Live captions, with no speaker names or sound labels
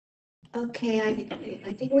Okay,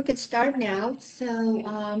 I think we could start now.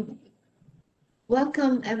 So,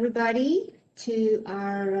 welcome everybody to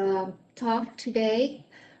our talk today.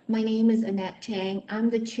 My name is Annette Tang. I'm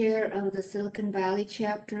the chair of the Silicon Valley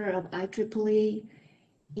chapter of IEEE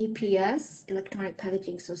EPS, Electronic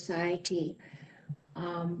Packaging Society.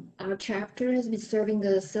 Our chapter has been serving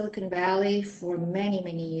the Silicon Valley for many,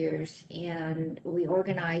 many years, and we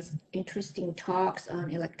organize interesting talks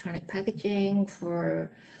on electronic packaging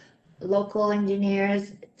for local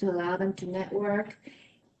engineers to allow them to network.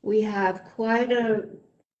 We have quite a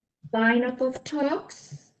lineup of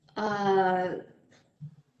talks for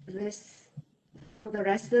the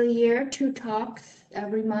rest of the year, 2 talks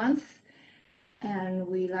every month. And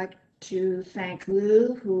we like to thank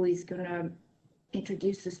Lou, who is going to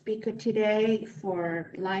introduce the speaker today,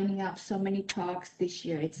 for lining up so many talks this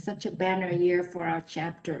year. It's such a banner year for our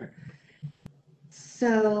chapter.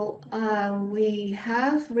 So we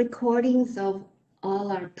have recordings of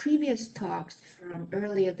all our previous talks from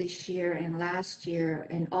earlier this year and last year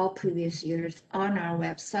and all previous years on our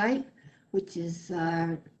website, which is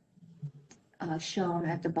shown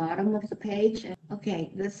at the bottom of the page.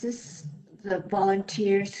 Okay, this is the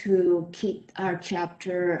volunteers who keep our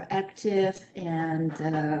chapter active and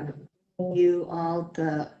you all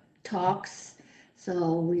the talks.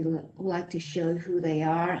 So we like to show who they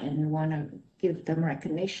are and want to give them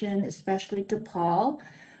recognition, especially to Paul.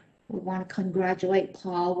 We want to congratulate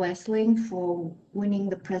Paul Wessling for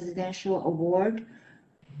winning the Presidential Award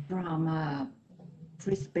from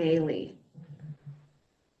Chris Bailey.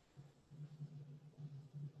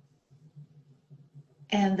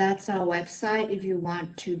 And that's our website if you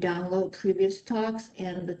want to download previous talks.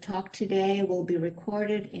 And the talk today will be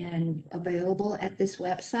recorded and available at this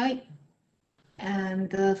website.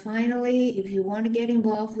 And finally, if you want to get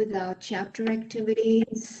involved with our chapter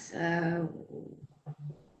activities,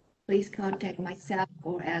 please contact myself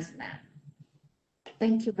or Asmat.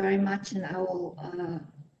 Thank you very much, and I will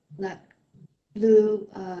let Lou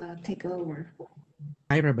take over.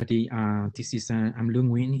 Hi, everybody. This is I'm Lung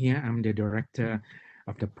Nguyen here. I'm the director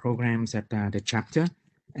of the programs at the chapter.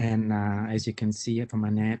 And as you can see from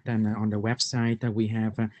Annette and on the website, we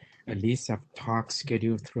have a list of talks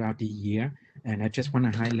scheduled throughout the year. And I just want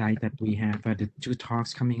to highlight that we have the 2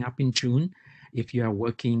 talks coming up in June. If you are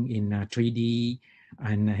working in 3D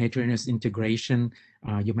and heterogeneous integration,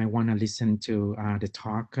 you might want to listen to the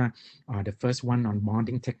talk, the first one on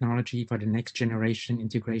bonding technology for the next generation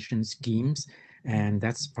integration schemes. And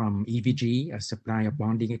that's from EVG, a supplier of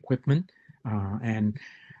bonding equipment.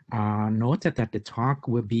 Note that the talk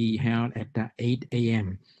will be held at 8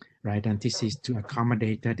 a.m., right? And this is to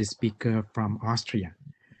accommodate the speaker from Austria.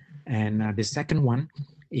 And the second one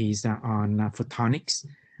is on photonics.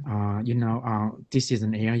 This is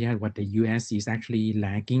an area where the US is actually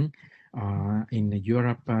lagging. In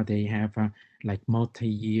Europe, they have like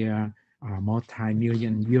multi-year,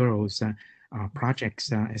 multi-million euros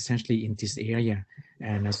projects essentially in this area.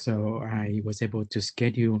 And so I was able to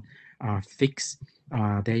schedule FIX.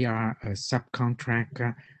 They are a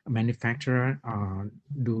subcontract manufacturer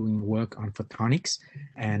doing work on photonics,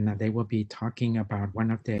 and they will be talking about one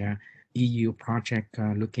of their EU project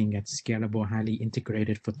looking at scalable, highly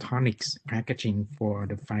integrated photonics packaging for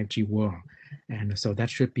the 5G world. And so that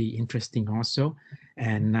should be interesting also.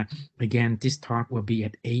 And again, this talk will be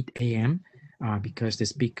at 8 a.m. Because the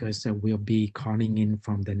speakers will be calling in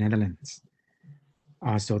from the Netherlands.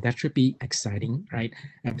 So that should be exciting, right?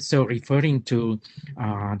 And so referring to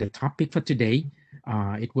the topic for today,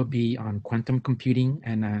 it will be on quantum computing.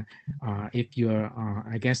 And if you're,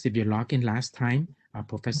 I guess if you logged in last time,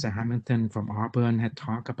 Professor Hamilton from Auburn had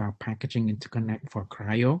talked about packaging interconnect for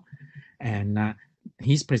cryo. And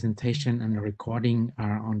his presentation and the recording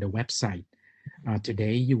are on the website.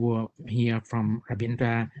 Today, you will hear from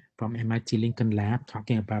Rabindra from MIT Lincoln Lab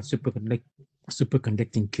talking about superconducting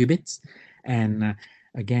qubits. And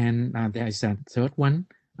again, there is a third one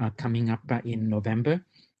coming up in November.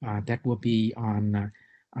 That will be on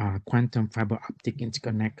quantum fiber optic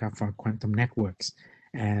interconnect for quantum networks.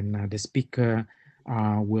 And the speaker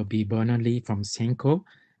will be Bernard Lee from Senko.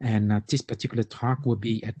 And this particular talk will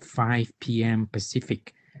be at 5 p.m.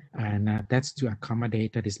 Pacific. And that's to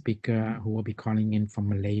accommodate the speaker who will be calling in from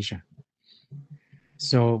Malaysia.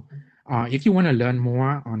 So if you want to learn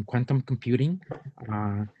more on quantum computing,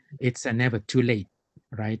 it's never too late,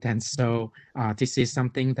 right? And so this is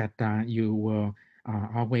something that you will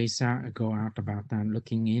always go out about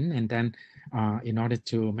looking in. And then in order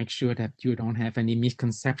to make sure that you don't have any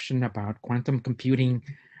misconception about quantum computing,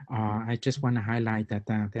 I just want to highlight that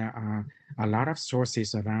there are a lot of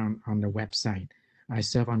sources around on the website. I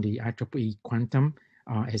serve on the IEEE Quantum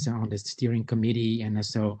as on the steering committee, and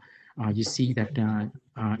so you see that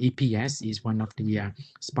EPS is one of the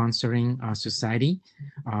sponsoring society.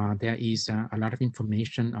 There is a lot of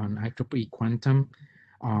information on IEEE Quantum.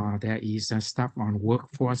 There is stuff on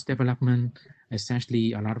workforce development,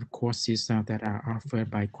 essentially a lot of courses that are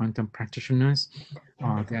offered by quantum practitioners.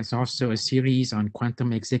 There's also a series on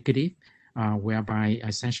quantum executive, whereby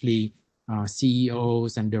essentially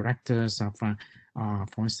CEOs and directors of,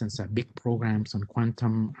 for instance, big programs on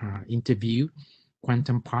quantum interview,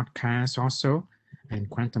 quantum podcasts also, and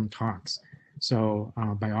quantum talks. So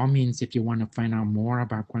by all means, if you want to find out more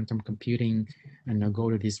about quantum computing, and go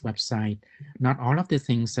to this website. Not all of the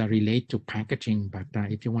things relate to packaging, but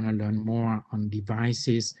if you want to learn more on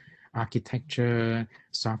devices, architecture,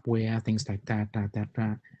 software, things like that,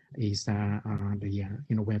 that is the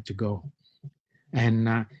where to go. And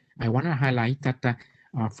I want to highlight that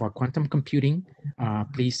for quantum computing,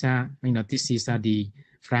 please, this is the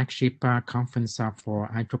flagship conference for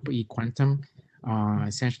IEEE Quantum.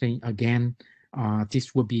 Essentially, again,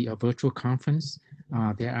 this will be a virtual conference.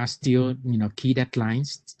 There are still, key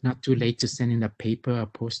deadlines. It's not too late to send in a paper, a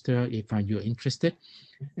poster, if you're interested.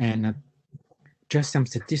 And just some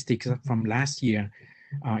statistics from last year.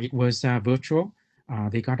 It was virtual.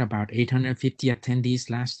 They got about 850 attendees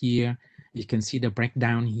last year. You can see the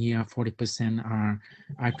breakdown here. 40% are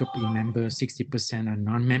IEEE members, 60% are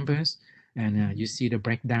non-members. And you see the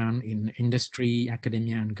breakdown in industry,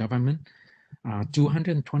 academia, and government.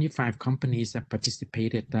 225 companies that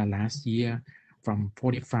participated last year from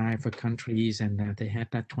 45 countries, and they had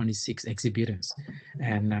 26 exhibitors.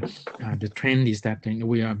 And the trend is that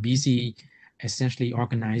we are busy essentially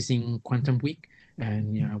organizing Quantum Week,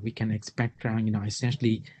 and we can expect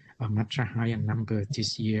essentially a much higher number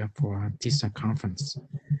this year for this conference.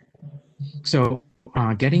 So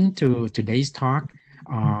getting to today's talk,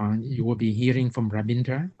 you will be hearing from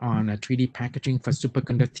Rabindra on 3D packaging for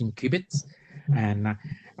superconducting qubits. And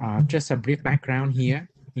just a brief background here.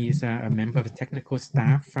 He's a member of the technical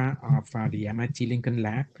staff of the MIT Lincoln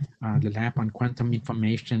Lab, the Lab on Quantum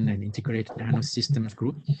Information and Integrated Nanosystems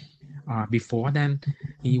Group. Before then,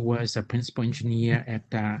 he was a principal engineer at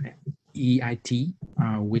EIT,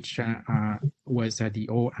 which was the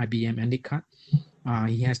old IBM Endicott.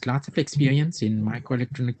 He has lots of experience in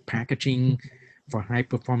microelectronic packaging for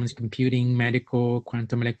high-performance computing, medical,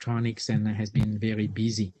 quantum electronics, and has been very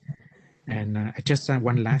busy. And just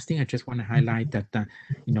one last thing, I just want to highlight that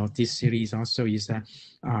this series also is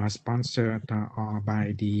sponsored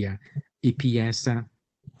by the EPS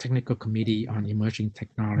Technical Committee on Emerging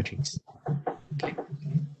Technologies. Okay,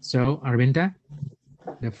 so Arvinda,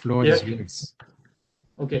 the floor is yours.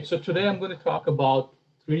 Okay, so today I'm going to talk about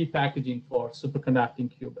 3D packaging for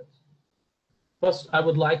superconducting qubits. First, I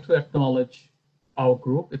would like to acknowledge our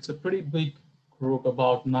group. It's a pretty big group,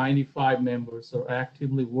 about 95 members are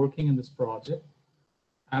actively working in this project,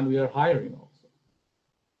 and we are hiring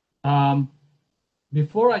also.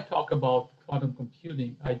 Before I talk about quantum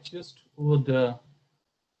computing, I just would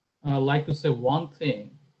like to say one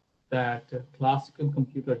thing, that classical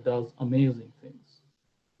computer does amazing things.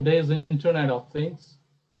 Today's Internet of Things,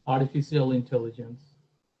 artificial intelligence,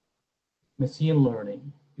 machine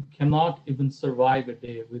learning, you cannot even survive a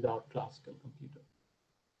day without classical computer.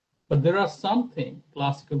 But there are some things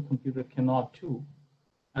classical computer cannot do.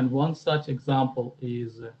 And one such example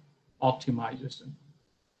is optimization.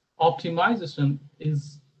 Optimization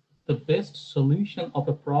is the best solution of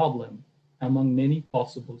a problem among many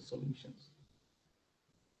possible solutions.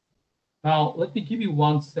 Now, let me give you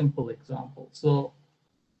one simple example. So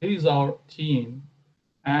here is our team.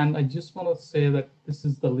 And I just want to say that this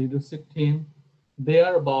is the leadership team. They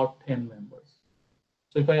are about 10 members.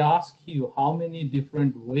 So if I ask you how many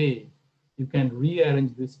different ways you can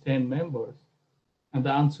rearrange these 10 members, and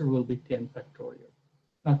the answer will be 10 factorial.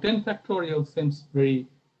 Now 10 factorial seems very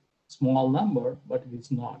small number, but it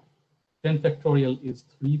is not. 10 factorial is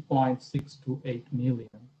 3.628 million.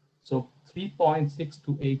 So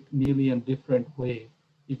 3.628 million different ways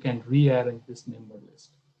you can rearrange this member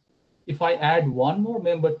list. If I add one more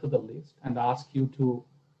member to the list and ask you to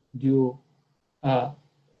do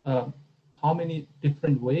how many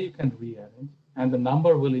different ways you can rearrange, and the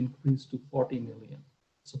number will increase to 40 million.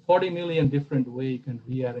 So 40 million different ways you can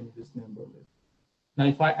rearrange this member list. Now,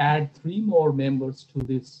 if I add 3 more members to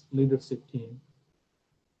this leadership team,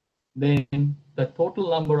 then the total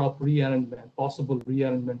number of rearrangement, possible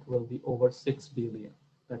rearrangement, will be over 6 billion.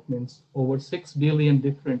 That means over 6 billion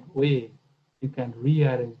different ways you can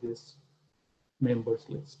rearrange this members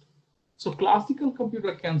list. So classical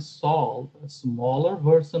computer can solve a smaller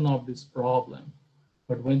version of this problem,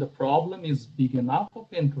 but when the problem is big enough of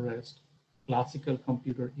interest, classical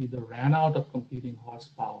computer either ran out of computing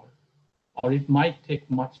horsepower, or it might take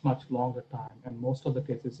much, much longer time. And most of the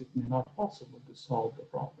cases, it may not be possible to solve the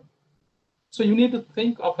problem. So you need to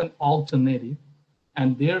think of an alternative,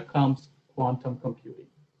 and there comes quantum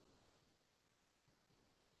computing.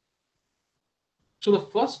 So the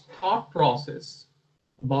first thought process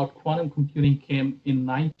about quantum computing came in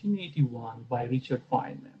 1981 by Richard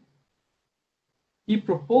Feynman. He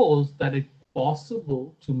proposed that it's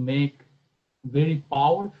possible to make very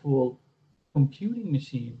powerful computing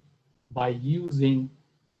machine by using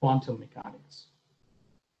quantum mechanics.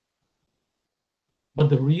 But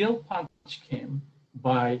the real punch came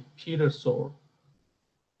by Peter Shor.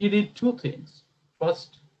 He did two things.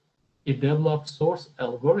 First, he developed source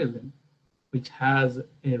algorithm, which has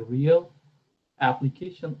a real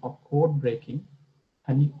application of code breaking,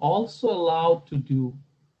 and he also allowed to do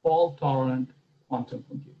fault-tolerant quantum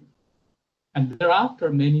computing. And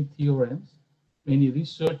thereafter, many theorems, many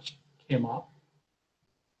research came up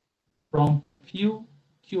from few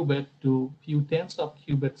qubit to few tens of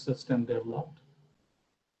qubit system developed.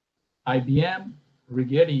 IBM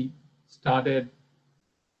Rigetti started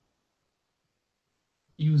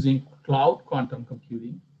using cloud quantum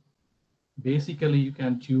computing. Basically, you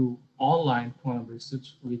can do online quantum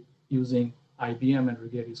research with using IBM and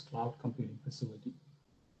Rigetti's cloud computing facility.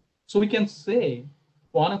 So we can say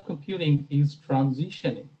quantum computing is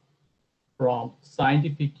transitioning from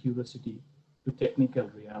scientific curiosity to technical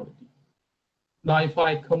reality. Now, if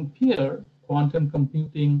I compare quantum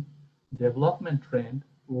computing development trend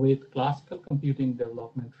with classical computing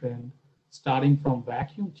development trend, starting from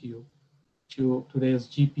vacuum tube to today's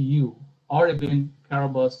GPU, or even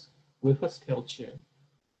Carabas wafer scale chip.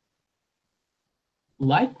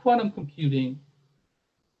 Like quantum computing,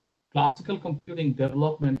 classical computing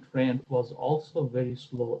development trend was also very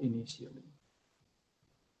slow initially.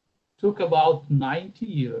 Took about 90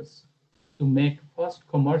 years to make first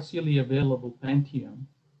commercially available Pentium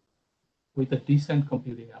with a decent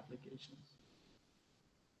computing applications.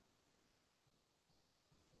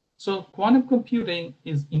 So quantum computing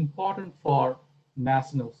is important for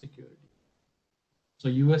national security. So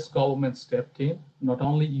US government stepped in, not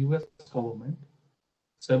only US government,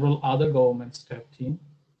 several other governments stepped in.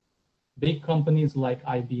 Big companies like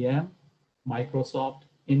IBM, Microsoft,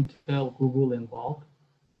 Intel, Google involved.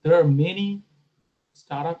 There are many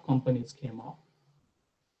startup companies came up.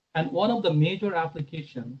 And one of the major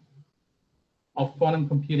applications of quantum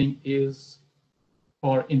computing is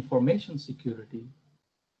for information security,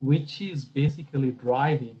 which is basically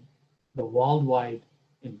driving the worldwide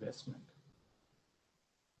investment.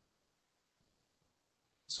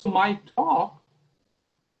 So my talk,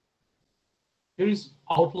 here is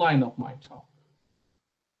outline of my talk.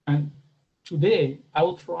 And today I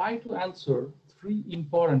will try to answer three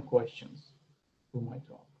important questions to my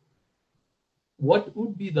talk. What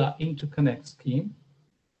would be the interconnect scheme?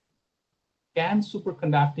 Can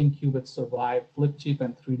superconducting qubits survive flip chip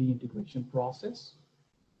and 3D integration process?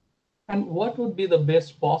 And what would be the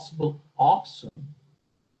best possible option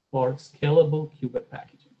for scalable qubit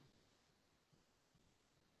packaging?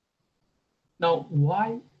 Now,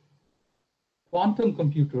 why quantum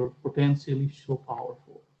computer potentially so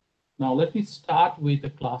powerful? Now, let me start with a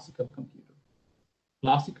classical computer.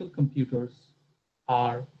 Classical computers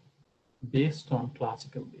are based on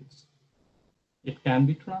classical bits. It can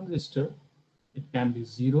be transistor, it can be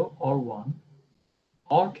 0 or 1,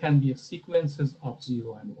 or can be sequences of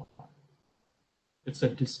 0 and 1. It's a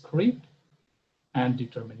discrete and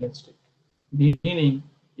deterministic, meaning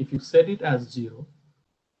if you set it as 0,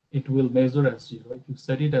 it will measure as 0. If you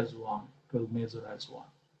set it as 1, it will measure as 1.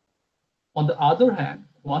 On the other hand,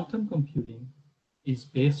 quantum computing is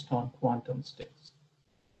based on quantum states.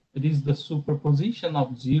 It is the superposition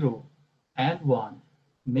of 0 and 1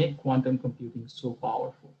 make quantum computing so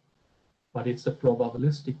powerful, but it's a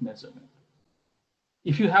probabilistic measurement.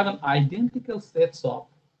 If you have an identical sets of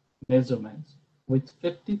measurements with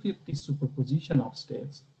 50-50 superposition of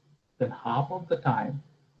states, then half of the time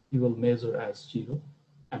you will measure as 0,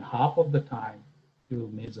 and half of the time you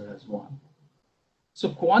will measure as 1. So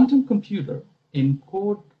quantum computer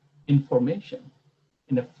encode information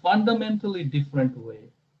in a fundamentally different way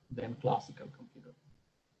than classical computer.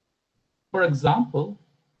 For example,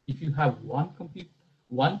 if you have one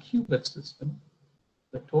qubit system,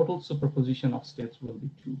 the total superposition of states will be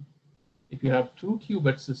 2. If you have 2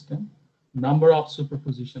 qubit system, number of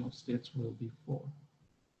superposition of states will be 4.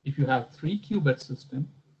 If you have 3 qubit system,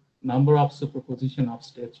 number of superposition of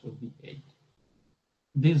states will be 8.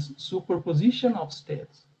 This superposition of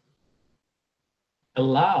states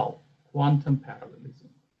allow quantum parallelism,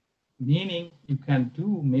 meaning you can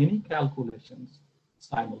do many calculations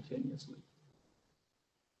simultaneously.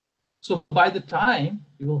 So by the time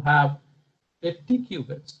you will have 50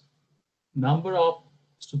 qubits, number of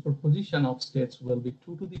superposition of states will be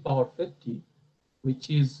 2 to the power 50, which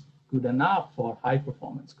is good enough for high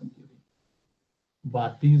performance computing.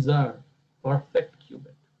 But these are perfect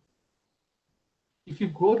qubit. If you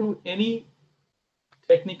go to any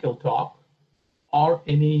technical talk or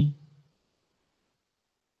any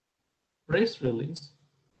press release,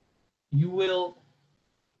 you will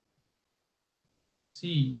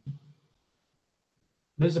see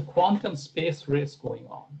there's a quantum space race going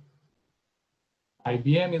on.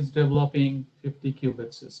 IBM is developing 50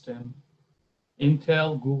 qubit system.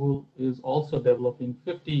 Intel, Google is also developing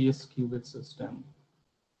 50s qubit system.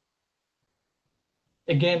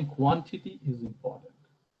 Again, quantity is important.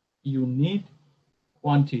 You need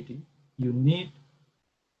quantity. You need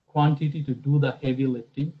quantity to do the heavy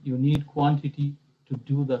lifting. You need quantity to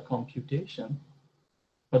do the computation.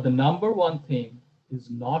 But the number one thing is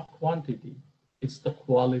not quantity, it's the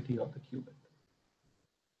quality of the qubit.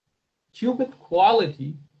 Qubit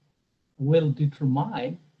quality will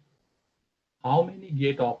determine how many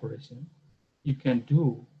gate operations you can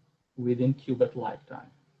do within qubit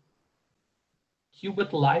lifetime.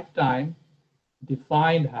 Qubit lifetime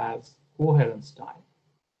defined as coherence time,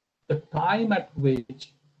 the time at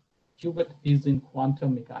which qubit is in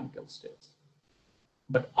quantum mechanical states.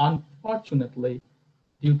 But unfortunately,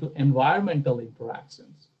 due to environmental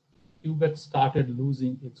interactions, qubit started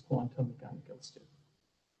losing its quantum mechanical state.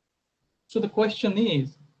 So the question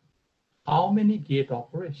is, how many gate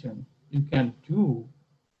operations you can do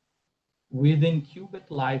within qubit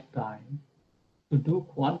lifetime to do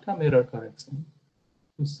quantum error correction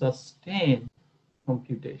to sustain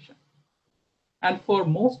computation. And for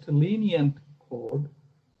most lenient code,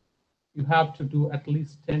 you have to do at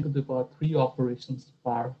least 10 to the power 3 operations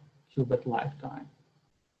per qubit lifetime.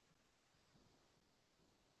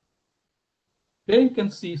 Here you can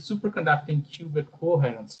see superconducting qubit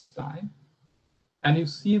coherence time, and you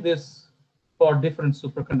see this for different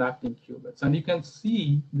superconducting qubits. And you can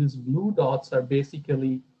see these blue dots are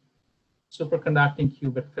basically superconducting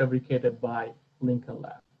qubit fabricated by Lincoln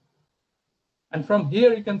Lab. And from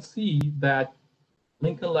here you can see that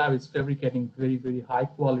Lincoln Lab is fabricating very, very high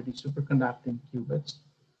quality superconducting qubits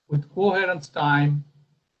with coherence time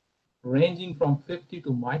ranging from 50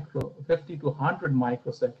 to 100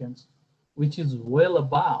 microseconds, which is well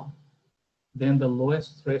above than the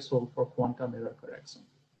lowest threshold for quantum error correction.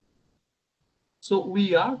 So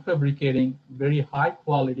we are fabricating very high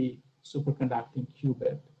quality superconducting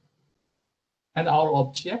qubit. And our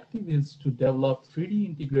objective is to develop 3D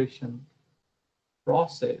integration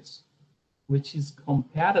process which is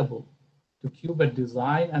compatible to qubit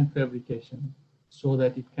design and fabrication so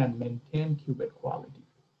that it can maintain qubit quality.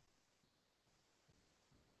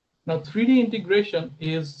 Now, 3D integration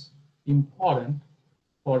is important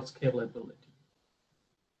for scalability.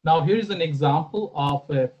 Now, here is an example of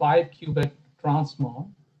a 5-qubit transmon.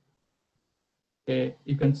 Okay,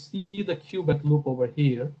 you can see the qubit loop over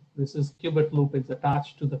here. This is qubit loop is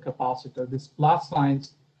attached to the capacitor. These plus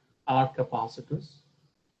signs are capacitors,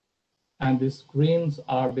 and these greens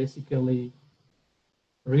are basically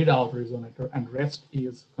readout resonator, and rest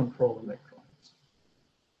is control electronics.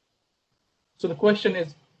 So the question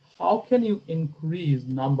is, how can you increase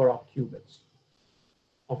number of qubits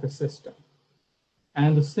of a system?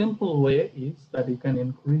 And the simple way is that you can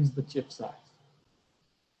increase the chip size.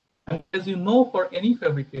 And as you know, for any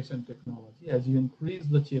fabrication technology, as you increase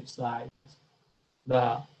the chip size,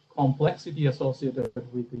 the complexity associated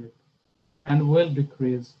with it and will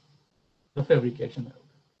decrease the fabrication error.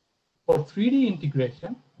 For 3D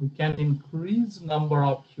integration, we can increase number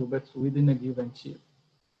of qubits within a given chip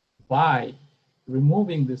by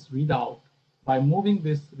removing this readout, by moving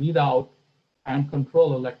this readout and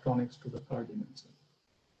control electronics to the third dimension.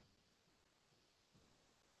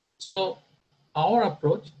 So our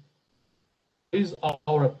approach is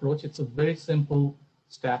It's a very simple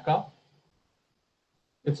stack up.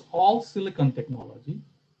 It's all silicon technology.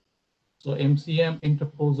 So MCM,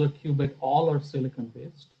 interposer, qubit, all are silicon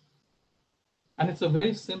based. And it's a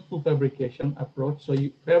very simple fabrication approach. So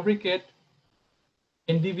you fabricate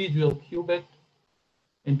individual qubit,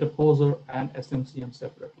 interposer, and SMCM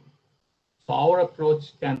separately. So our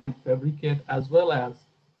approach can fabricate as well as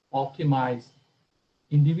optimize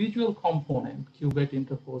individual component, qubit,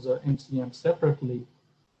 interposer, MCM separately,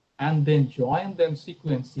 and then join them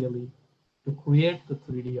sequentially to create the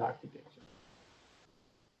 3D architecture.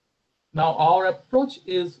 Now, our approach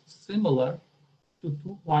is similar to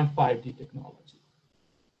 2.5D technology,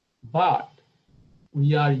 but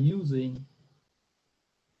we are using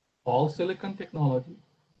all silicon technology.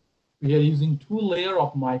 We are using 2 layers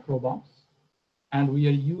of microbumps, and we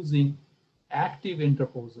are using active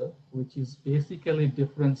interposer, which is basically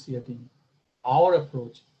differentiating our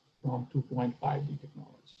approach from 2.5D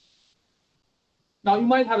technology. Now, you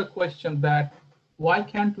might have a question that why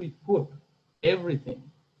can't we put everything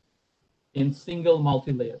in single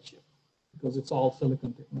multi-layer chip? Because it's all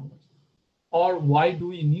silicon technology. Or why do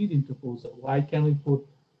we need interposer? Why can't we put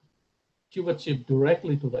qubit chip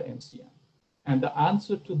directly to the MCM? And the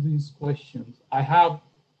answer to these questions, I have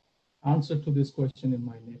answer to this question in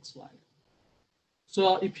my next slide.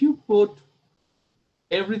 So if you put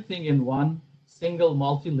everything in one single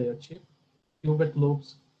multi-layer chip, qubit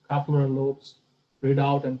loops, coupler loops,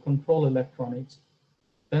 readout and control electronics,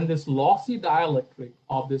 then this lossy dielectric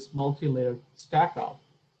of this multi-layer stack up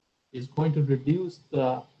is going to reduce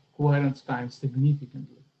the coherence time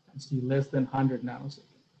significantly and see less than 100 nanoseconds.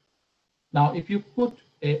 Now, if you put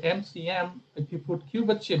a MCM, if you put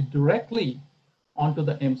qubit chip directly onto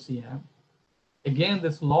the MCM, again,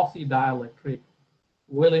 this lossy dielectric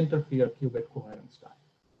will interfere qubit coherence time.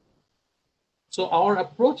 So our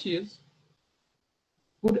approach is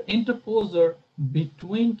put interposer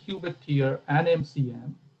between qubit tier and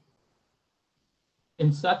MCM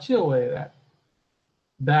in such a way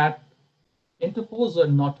that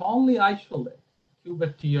interposer not only isolate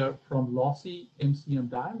qubit tier from lossy MCM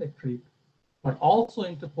dielectric, but also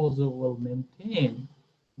interposer will maintain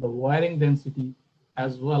the wiring density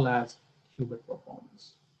as well as qubit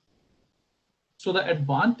performance. So the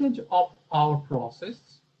advantage of our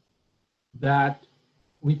process that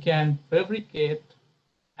we can fabricate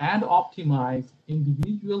and optimize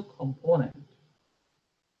individual components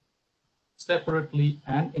separately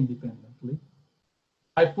and independently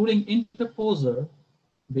by putting interposer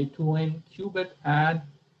between qubit and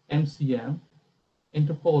MCM.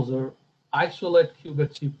 Interposer isolate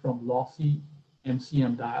qubit chip from lossy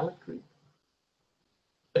MCM dielectric.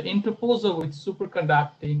 The interposer with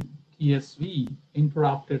superconducting TSV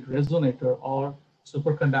interrupted resonator or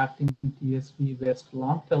superconducting TSV based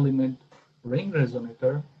lumped element ring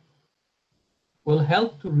resonator will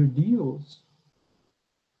help to reduce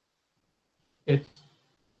its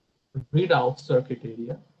readout circuit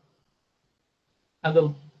area. And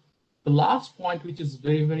the last point, which is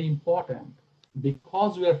very, very important,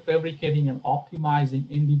 because we are fabricating and optimizing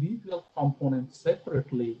individual components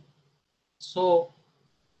separately, so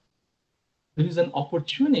there is an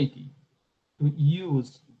opportunity to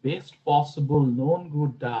use best possible known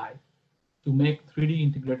good die to make 3D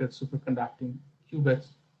integrated superconducting qubits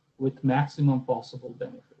with maximum possible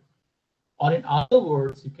benefit. Or in other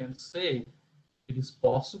words, you can say it is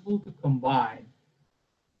possible to combine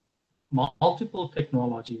multiple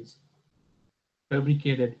technologies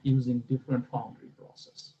fabricated using different foundry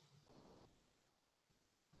process.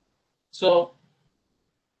 So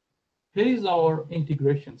here is our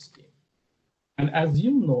integration scheme. And as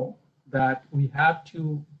you know that we have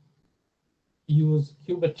to use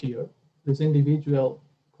qubit tier, this individual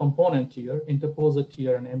component tier, interposer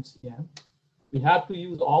tier, and MCM. We have to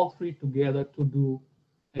use all three together to do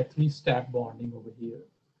a 3-stack bonding over here.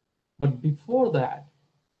 But before that,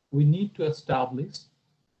 we need to establish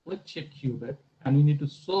flip chip qubit, and we need to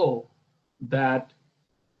show that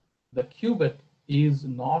the qubit is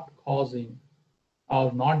not causing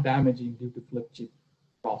or not damaging due to flip chip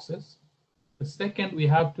process. The second, we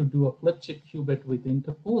have to do a flip chip qubit with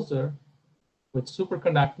interposer with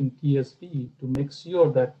superconducting TSV to make sure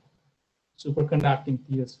that superconducting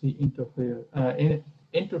TSV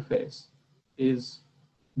interface is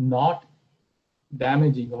not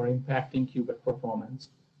damaging or impacting qubit performance.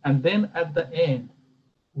 And then at the end,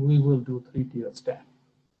 we will do 3-tier stack.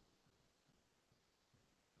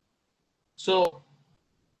 So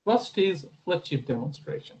first is flip chip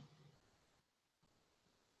demonstration.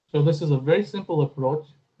 So this is a very simple approach.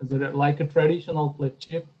 Is it like a traditional flip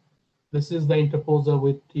chip? This is the interposer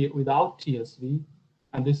without TSV,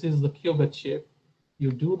 and this is the qubit chip.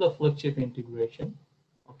 You do the flip chip integration.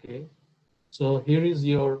 Okay, so here is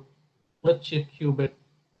your flip chip qubit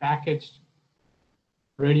packaged,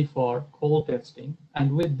 ready for cold testing.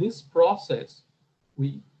 And with this process,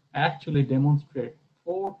 we actually demonstrate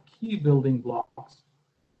 4 key building blocks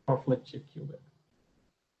for flip chip qubit.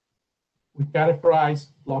 We characterize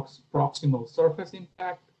blocks proximal surface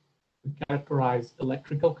impact. We characterize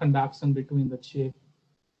electrical conduction between the chip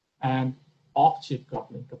and off-chip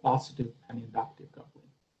coupling, capacitive and inductive coupling.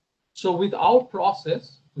 So with our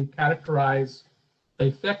process, we characterize the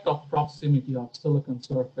effect of proximity of silicon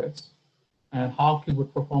surface and how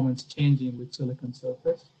qubit performance changing with silicon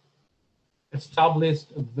surface. established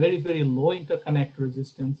a very, very low interconnect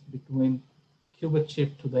resistance between qubit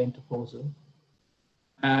chip to the interposer,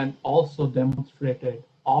 and also demonstrated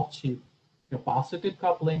off-chip capacitive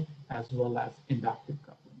coupling as well as inductive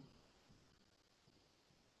coupling.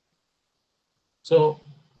 So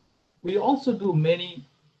we also do many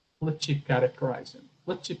flip chip characterization.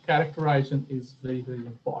 Flip chip characterization is very, very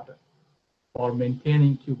important for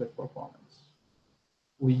maintaining qubit performance.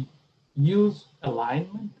 We use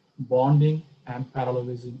alignment, bonding, and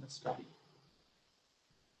parallelism study.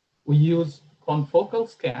 We use confocal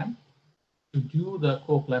scan to do the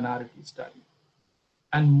coplanarity study.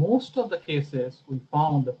 And most of the cases, we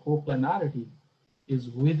found the coplanarity is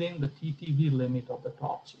within the TTV limit of the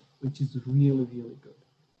top chip, which is really, really good.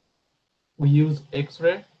 We use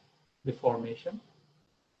X-ray deformation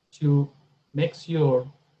to make sure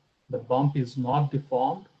the bump is not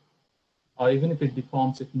deformed, or even if it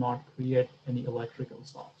deforms, it not create any electrical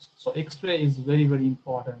shocks. So X-ray is very, very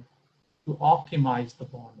important to optimize the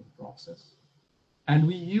bonding process. And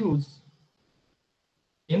we use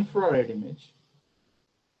infrared image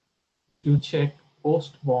to check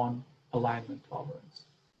post-bond alignment tolerance.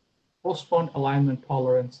 Post-bond alignment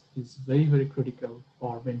tolerance is very, very critical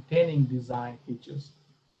for maintaining design features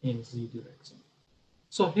in Z direction.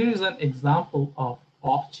 So here is an example of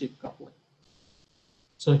off-chip coupling.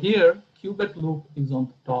 So here, qubit loop is on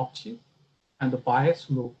the top chip, and the bias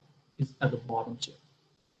loop is at the bottom chip.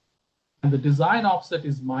 And the design offset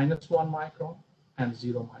is -1 micron and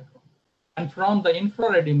 0 micron. And from the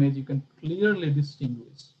infrared image, you can clearly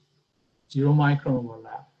distinguish 0 micron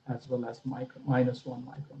overlap as well as -1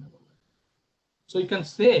 micron overlap. So you can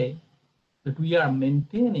say that we are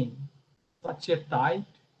maintaining such a tight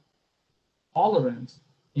tolerance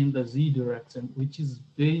in the Z direction, which is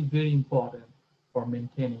very, very important for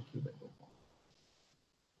maintaining qubit performance.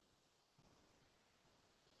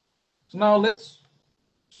 So now let's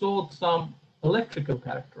show some electrical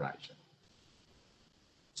characterization.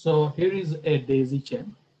 So here is a daisy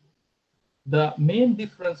chain. The main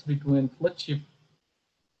difference between flip chip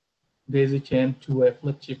daisy chain to a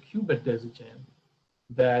flip chip qubit daisy chain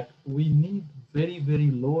that we need very,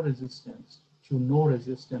 very low resistance to no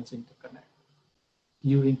resistance interconnect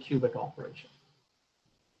during qubit operation.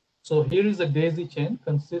 So here is a daisy chain,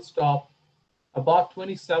 consists of about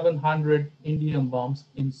 2,700 indium bumps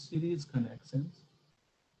in series connections.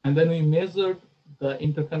 And then we measured the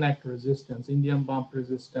interconnect resistance, indium bump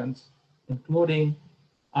resistance, including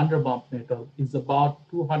underbump metal, is about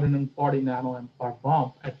 240 nanoamp per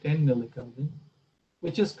bump at 10 millikelvin,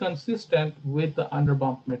 which is consistent with the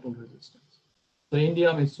underbump metal resistance. So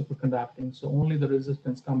indium is superconducting, so only the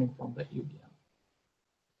resistance coming from the UBM.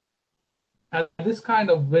 And this kind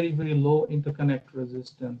of very, very low interconnect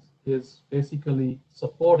resistance is basically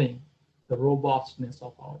supporting the robustness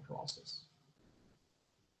of our process.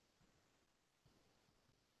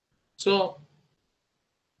 So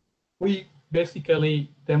we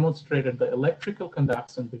basically demonstrated the electrical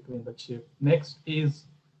conduction between the chip. Next is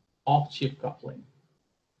off-chip coupling.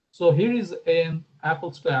 So here is an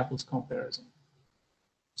apples-to-apples comparison.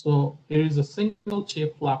 So here is a single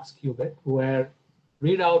chip flux qubit where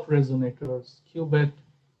readout resonators, qubit,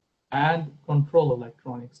 and control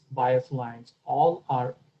electronics, bias lines, all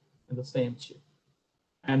are in the same chip.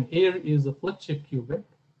 And here is a flip chip qubit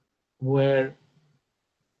where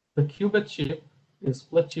the qubit chip is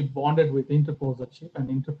flip chip bonded with interposer chip, and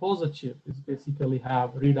interposer chip is basically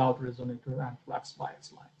have readout resonator and flux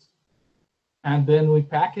bias lines. And then we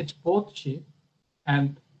package both chip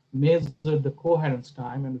and measured the coherence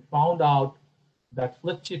time, and we found out that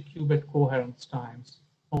flip chip qubit coherence times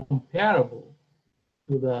comparable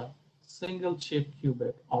to the single chip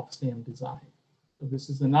qubit of same design. So this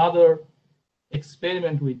is another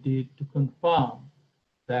experiment we did to confirm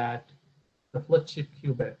that the flip chip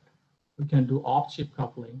qubit, we can do off-chip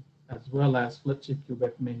coupling as well as flip chip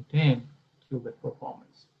qubit maintain qubit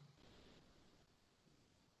performance.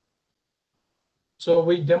 So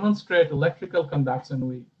we demonstrate electrical conduction,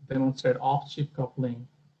 we demonstrate off-chip coupling.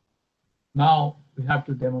 Now we have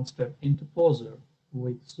to demonstrate interposer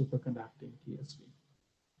with superconducting TSV.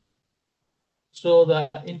 So the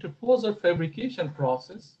interposer fabrication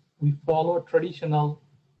process, we follow a traditional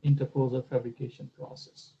interposer fabrication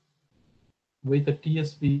process with a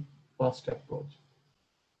TSV first approach.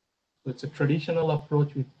 So it's a traditional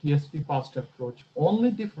approach with TSV first approach.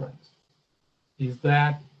 Only difference is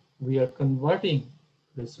that we are converting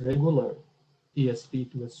this regular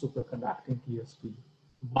TSV to a superconducting TSV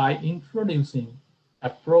by introducing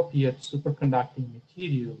appropriate superconducting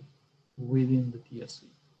material within the TSV.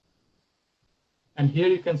 And here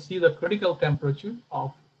you can see the critical temperature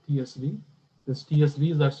of TSV These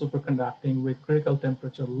TSVs are superconducting with critical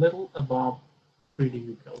temperature little above 3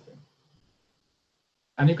 degrees Kelvin.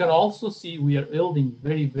 And you can also see we are yielding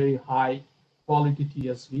very, very high quality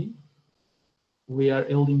TSV. We are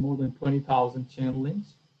yielding more than 20,000 chain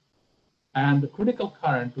links. And the critical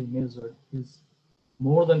current we measured is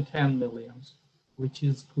more than 10 milliamps, which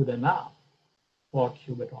is good enough for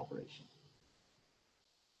qubit operation.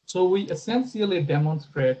 So we essentially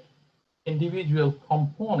demonstrate individual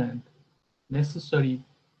component necessary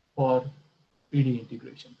for 3D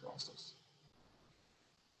integration process.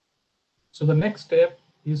 So the next step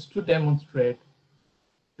is to demonstrate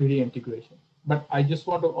 3D integration. But I just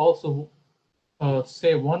want to also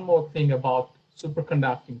say one more thing about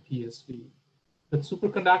superconducting TSV. The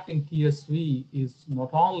superconducting TSV is not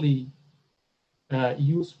only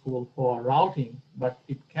useful for routing, but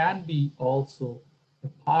it can be also a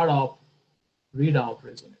part of readout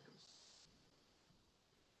resonators.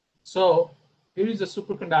 So here is a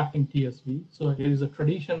superconducting TSV. So here is a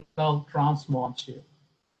traditional transmon chip.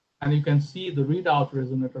 And you can see the readout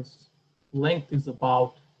resonator's length is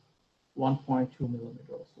about 1.2 millimeters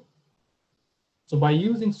or so. So by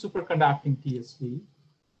using superconducting TSV,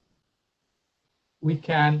 we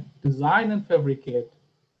can design and fabricate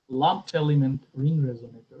lumped element ring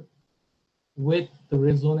resonator with the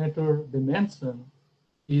resonator dimension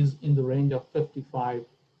is in the range of 55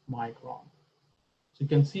 micron. So you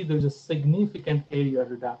can see there's a significant area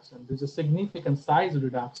reduction. There's a significant size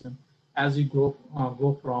reduction as you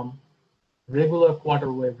go from regular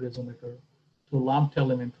quarter wave resonator to lumped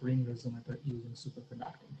element ring resonator using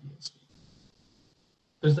superconducting TSV.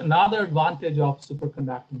 There's another advantage of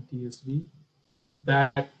superconducting TSV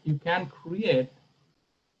that you can create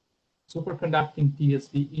superconducting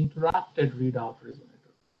TSV interrupted readout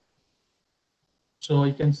resonator. So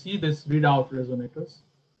you can see this readout resonators.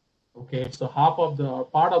 Okay, so half of the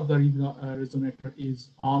part of the resonator is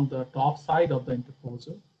on the top side of the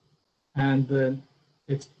interposer, and then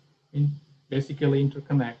it's basically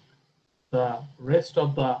interconnect the rest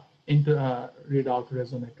of the readout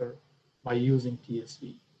resonator by using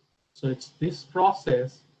TSV. So it's this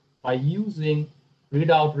process by using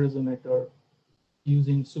readout resonator,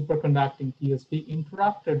 using superconducting TSV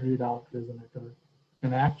interrupted readout resonator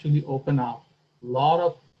can actually open up a lot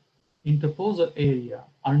of interposer area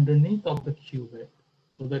underneath of the qubit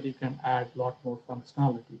so that you can add a lot more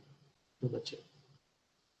functionality to the chip.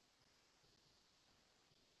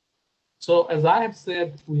 So as I have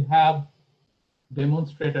said, we have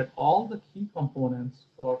demonstrated all the key components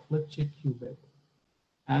for flip chip qubit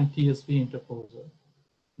and TSV interposer.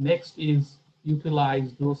 Next is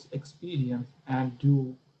utilize those experience and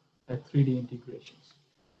do a 3D integrations.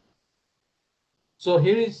 So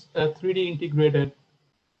here is a 3D integrated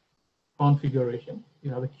configuration.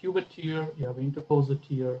 You have a qubit tier, you have interposer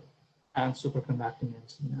tier, and superconducting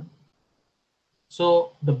MCM.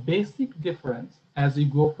 So the basic difference as you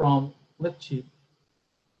go from flip chip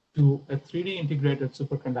to a 3D integrated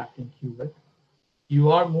superconducting qubit,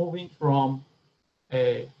 you are moving from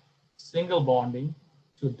a single bonding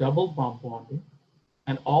to double bump bonding,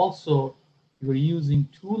 and also you're using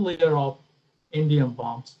 2 layers of indium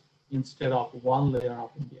bumps instead of 1 layer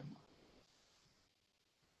of indium bump.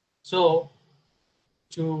 So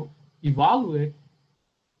to evaluate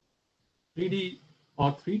 3D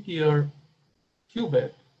or 3-tier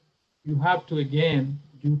qubit, you have to again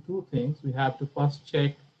do 2 things. We have to first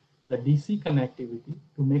check the DC connectivity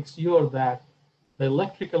to make sure that the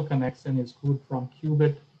electrical connection is good from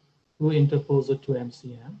qubit to interposer to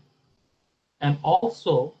MCM. And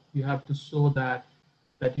also you have to show that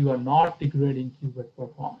you are not degrading qubit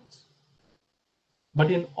performance. But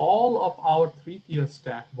in all of our 3-tier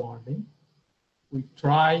stack bonding, we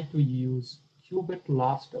try to use qubit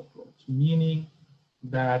last approach, meaning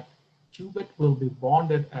that qubit will be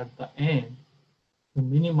bonded at the end to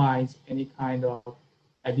minimize any kind of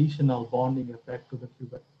additional bonding effect to the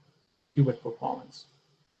qubit performance.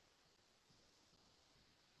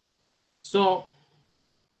 So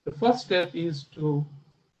the first step is to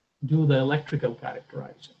do the electrical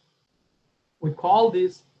characterization. We call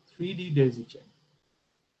this 3D daisy chain.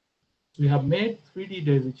 So we have made 3D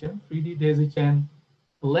daisy chain. 3D daisy chain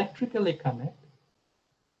electrically connect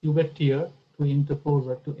qubit tier to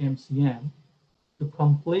interposer to MCM to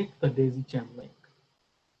complete the daisy chain link.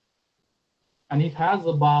 And it has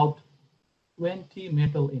about 20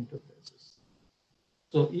 metal interfaces.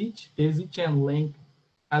 So each daisy chain link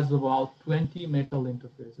has about 20 metal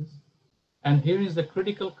interfaces. And here is the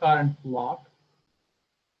critical current plot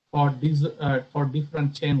for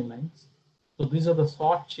different chain lengths. So these are the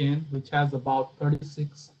short chain, which has about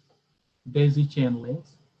 36 daisy chain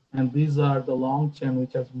links. And these are the long chain,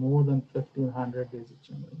 which has more than 1500 daisy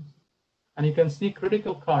chain rings. And you can see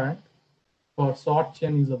critical current for short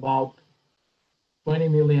chain is about 20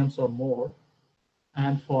 milliamps or more.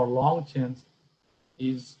 And for long chains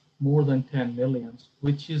is more than 10 milliamps,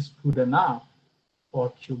 which is good enough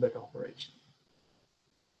for qubit operation.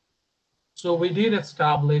 So we did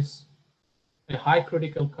establish a high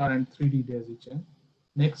critical current 3D daisy chain.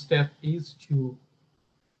 Next step is to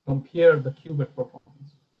compare the qubit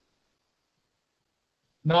performance.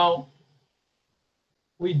 Now,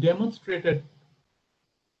 we demonstrated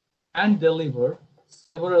and delivered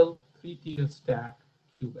several 3-tier stack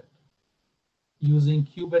qubit using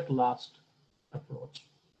qubit last approach.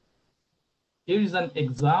 Here is an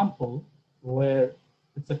example where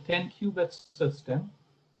it's a 10 qubit system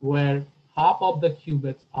where half of the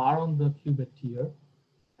qubits are on the qubit tier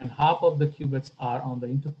and half of the qubits are on the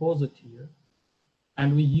interposer tier.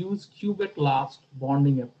 And we use qubit last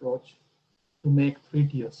bonding approach to make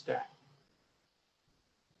 3-tier stack.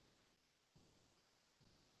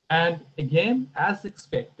 And again, as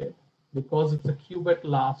expected, because it's a qubit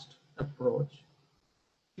last approach,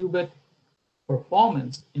 qubit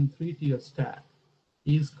performance in 3-tier stack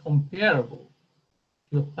is comparable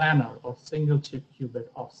to a planar or single chip qubit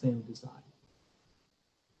of same design.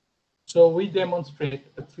 So we demonstrate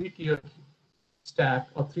a 3-tier stack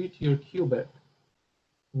or 3-tier qubit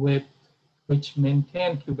with which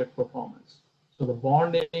maintain qubit performance. So the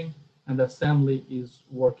bonding and the assembly is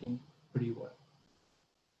working pretty well.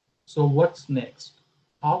 So what's next?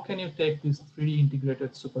 How can you take this 3D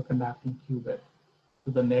integrated superconducting qubit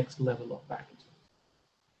to the next level of packaging?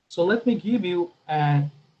 So let me give you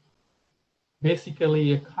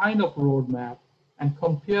basically a kind of roadmap and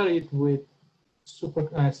compare it with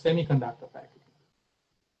semiconductor packaging.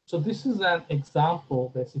 So this is an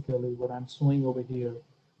example, basically what I'm showing over here.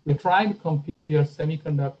 We're trying to compare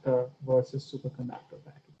semiconductor versus superconductor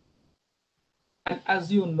packaging. And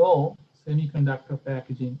as you know, semiconductor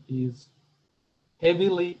packaging is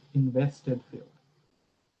heavily invested field.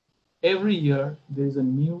 Every year, there is a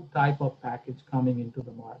new type of package coming into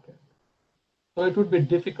the market. So it would be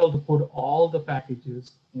difficult to put all the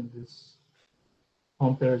packages in this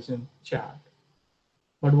comparison chart.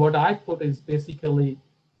 But what I put is basically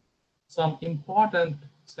some important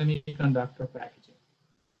semiconductor packaging.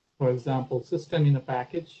 For example, system in a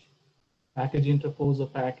package, package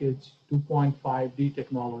interposer package, 2.5D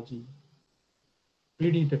technology,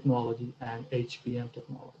 3D technology, and HBM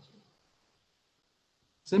technology.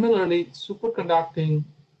 Similarly, superconducting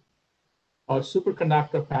or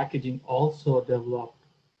superconductor packaging also developed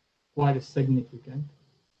quite significant.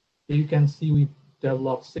 Here you can see we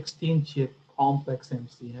developed 16-chip complex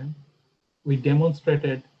MCM. We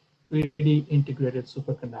demonstrated 3D integrated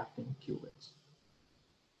superconducting qubits.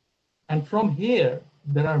 And from here,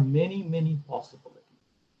 there are many, many possibilities.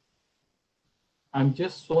 I'm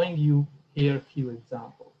just showing you here a few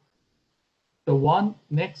examples. The one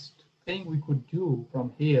next thing we could do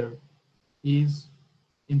from here is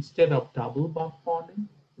instead of double bump bonding,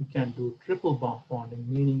 we can do triple bump bonding,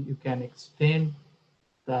 meaning you can extend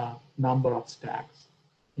the number of stacks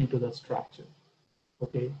into the structure.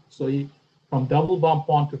 Okay, so from double bump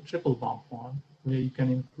bond to triple bump bond, where you can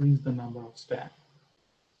increase the number of stacks.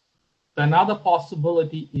 Another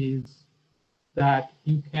possibility is that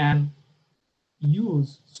you can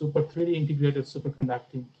use 3D integrated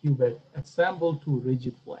superconducting qubit assembled to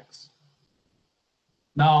rigid flex.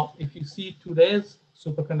 Now, if you see today's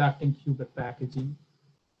superconducting qubit packaging,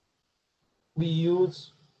 we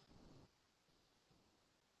use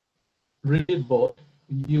rigid board,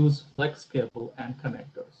 we use flex cable and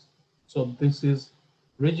connectors. So this is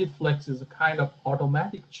rigid flex is a kind of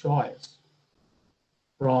automatic choice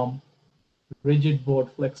from rigid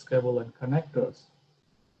board, flex cable, and connectors.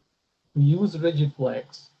 We use rigid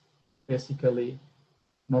flex basically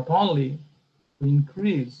not only to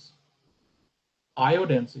increase IO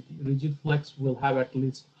density, rigid flex will have at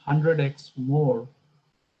least 100x more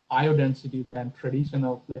IO density than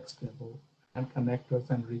traditional flex cable and connectors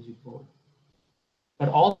and rigid board. But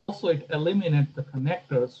also it eliminates the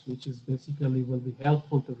connectors, which is basically will be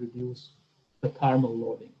helpful to reduce the thermal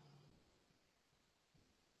loading.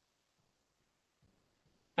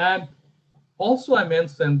 And also I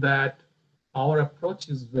mentioned that our approach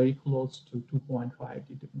is very close to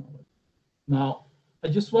 2.5D technology. Now, I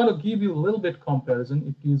just want to give you a little bit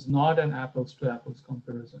comparison. It is not an apples to apples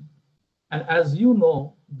comparison. And as you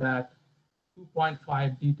know that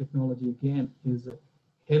 2.5D technology, again, is a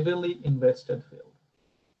heavily invested field.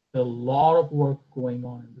 There's a lot of work going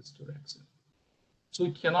on in this direction. So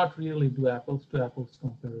we cannot really do apples to apples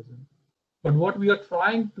comparison. But what we are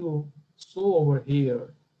trying to show over here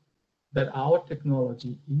that our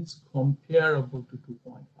technology is comparable to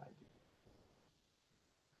 2.5D.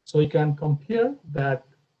 So you can compare that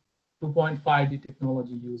 2.5D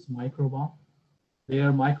technology use microbump.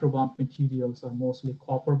 Their microbump materials are mostly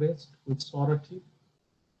copper-based with solder tip.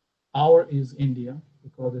 Our is indium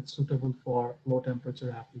because it's suitable for low temperature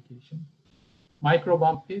application.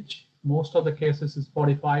 Microbump pitch, most of the cases is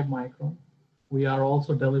 45 micron. We are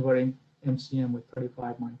also delivering MCM with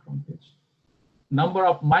 35 micron pitch. Number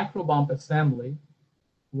of microbump assembly,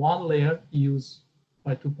 one layer used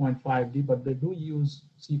by 2.5D, but they do use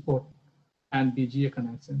C4 and BGA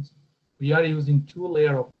connections. We are using 2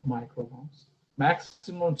 layers of microbumps.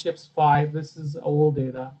 Maximum chips 5, this is old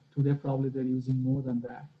data. Today probably they're using more than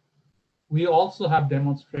that. We also have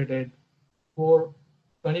demonstrated 4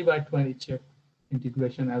 20 by 20 chip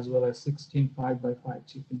integration as well as 16 5 by 5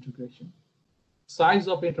 chip integration. Size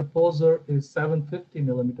of interposer is 750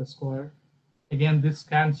 millimeter square. Again, this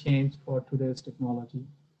can change for today's technology.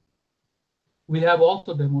 We have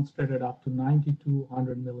also demonstrated up to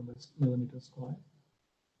 9200 millimeter square.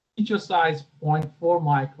 Feature size 0.4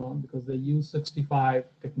 micron because they use 65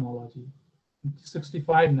 technology,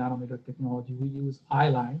 65 nanometer technology. We use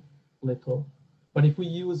I-line litho, but if we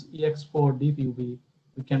use EX4 deep UV,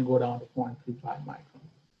 we can go down to 0.35 micron.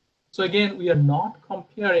 So again, we are not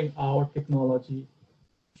comparing our technology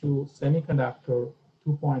to semiconductor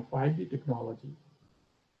 2.5D technology,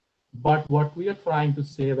 but what we are trying to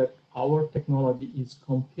say that our technology is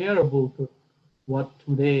comparable to what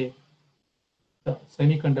today the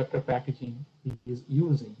semiconductor packaging is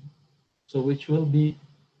using, so which will be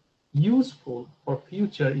useful for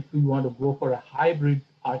future if we want to go for a hybrid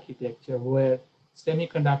architecture where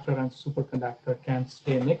semiconductor and superconductor can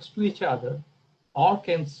stay next to each other or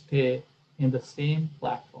can stay in the same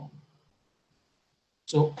platform.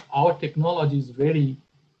 So our technology is ready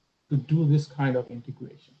to do this kind of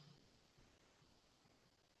integration.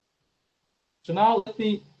 So now let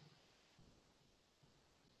me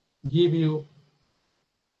give you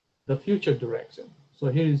the future direction. So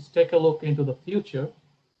here is take a look into the future.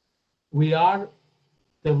 We are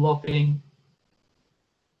developing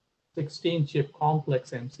 16-chip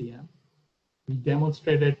complex MCM. We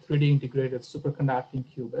demonstrated 3D integrated superconducting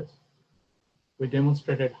qubits. We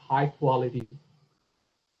demonstrated high-quality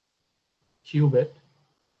qubit.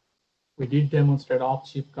 We did demonstrate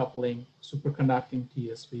off-chip coupling, superconducting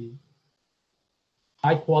TSV,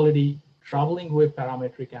 high-quality traveling wave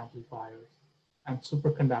parametric amplifiers, and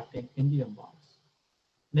superconducting indium bonds.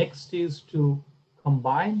 Next is to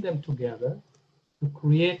combine them together to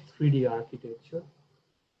create 3D architecture.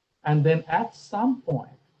 And then at some point,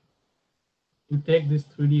 you take this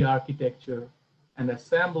 3D architecture and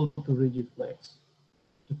assemble to rigid flex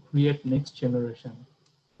to create next generation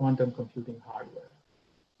quantum computing hardware.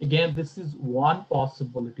 Again, this is one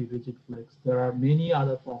possibility, rigid flex. There are many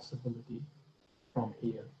other possibilities from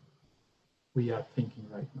here we are thinking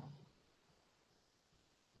right now.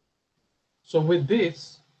 So with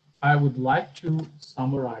this, I would like to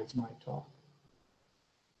summarize my talk.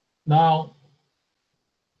 Now,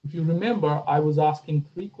 if you remember, I was asking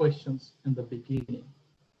 3 questions in the beginning.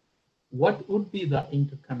 What would be the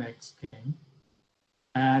interconnect scheme?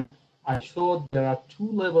 And I showed there are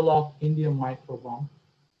 2 levels of indium microbump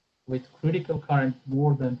with critical current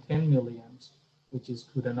more than 10 milliamps, which is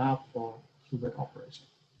good enough for qubit operation.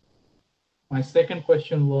 My second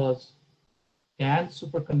question was, can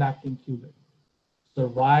superconducting qubit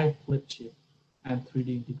survive flip chip and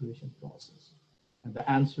 3D integration process? And the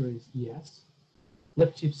answer is yes.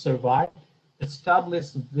 Flip chip survived,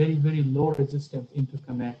 established very, very low resistance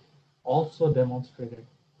interconnect, also demonstrated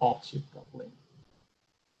off-chip coupling.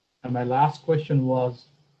 And my last question was,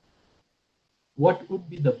 what would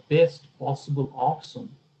be the best possible option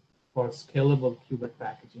for scalable qubit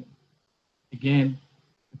packaging? Again,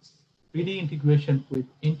 it's 3D integration with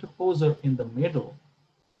interposer in the middle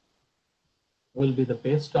will be the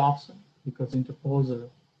best option because interposer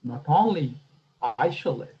not only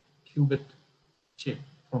isolate qubit chip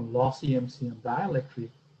from lossy MCM dielectric,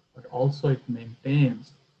 but also it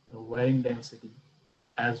maintains the wearing density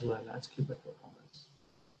as well as qubit performance.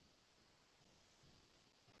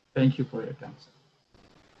 Thank you for your attention.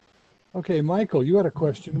 Okay, Michael, you had a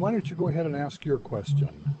question. Why don't you go ahead and ask your question?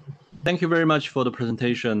 Thank you very much for the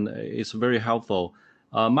presentation. It's very helpful.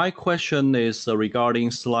 My question is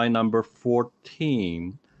regarding slide number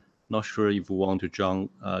 14. Not sure if you want to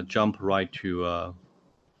jump right to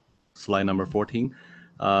slide number 14.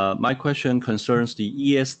 My question concerns the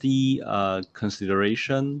ESD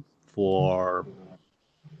consideration for,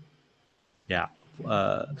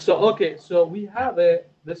 So we have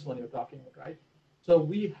this one you're talking about, right? So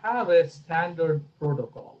we have a standard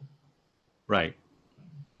protocol Right.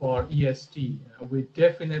 For EST, we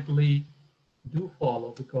definitely do follow,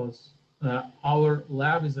 because our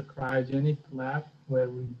lab is a cryogenic lab where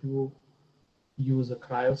we do use a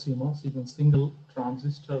cryo-CMOS, even single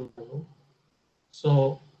transistor level.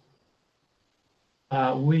 So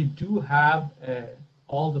we do have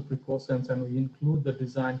all the precautions, and we include the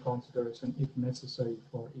design consideration if necessary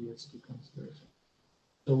for EST consideration.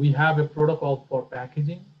 So we have a protocol for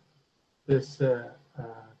packaging this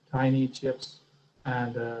tiny chips,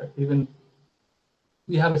 and even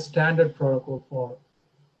we have a standard protocol for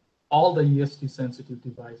all the EST sensitive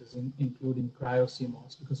devices, including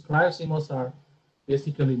cryo-CMOS, because cryo-CMOS are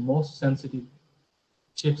basically most sensitive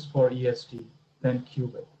chips for EST than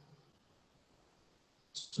qubit.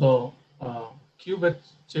 So qubit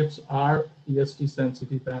chips are EST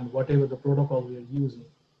sensitive, and whatever the protocol we are using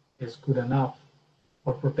is good enough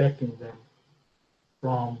for protecting them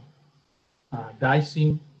from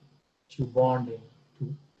dicing to bonding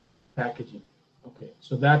to packaging. Okay,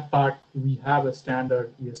 so that part, we have a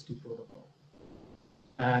standard EST protocol,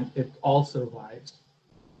 and it all survives.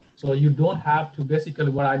 So you don't have to, basically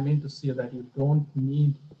what I mean to say that you don't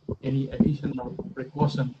need any additional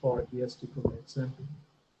precaution for EST protection.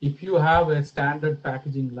 If you have a standard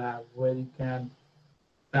packaging lab where you can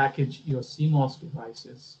package your CMOS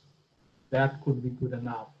devices, that could be good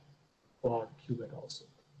enough for qubit also.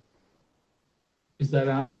 Is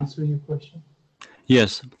that answering your question?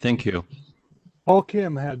 Yes, thank you. Paul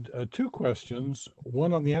Kim had two questions,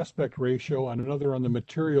 one on the aspect ratio and another on the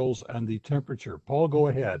materials and the temperature. Paul, go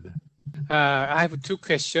ahead. I have two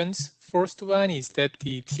questions. First one is that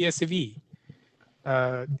the TSV,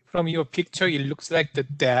 from your picture, it looks like the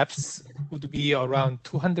depth would be around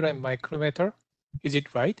 200 micrometer. Is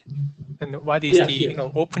it right? And what is the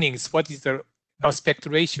openings? What is the aspect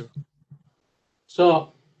ratio?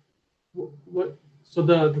 So, so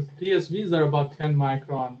the TSVs are about 10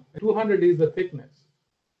 micron. 200 is the thickness.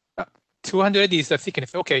 200 is the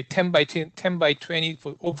thickness. Okay, 10 by 20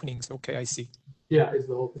 for openings. Okay, I see. Yeah, is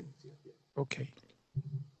the openings. Yeah. Okay.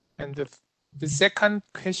 And the second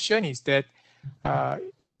question is that,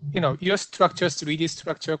 your structure, 3D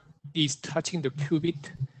structure, is touching the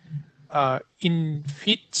qubit. In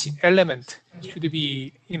which element should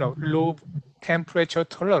be, low temperature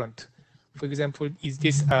tolerant? For example, is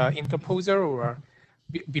this interposer or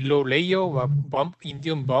below layer or bump,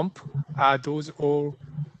 indium bump? Are those all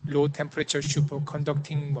low temperature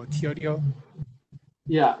superconducting material?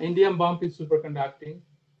 Yeah, indium bump is superconducting.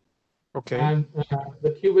 Okay. And the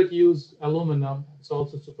qubit use aluminum. It's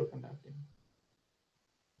also superconducting.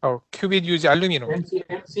 Oh, qubit use aluminum.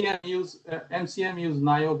 MCM use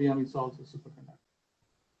niobium. Is also superconducting.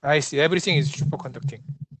 I see. Everything is superconducting.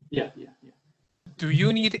 Yeah. Do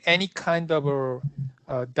you need any kind of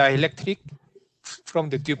dielectric from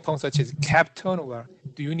the DuPont, such as Kapton, or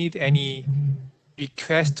do you need any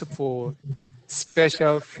request for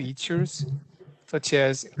special features, such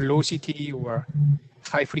as low CT or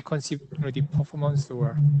high frequency performance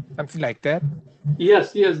or something like that?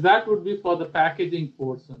 Yes, that would be for the packaging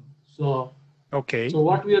portion. So, okay. So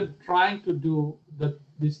what we are trying to do,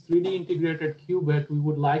 this 3D integrated qubit, we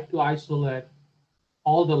would like to isolate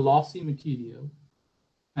all the lossy material,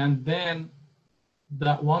 and then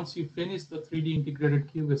once you finish the 3D integrated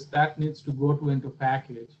qubits, that needs to go into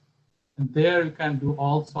package, and there you can do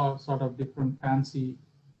all sort of different fancy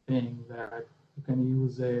things that you can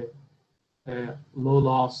use a low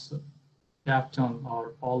loss Kapton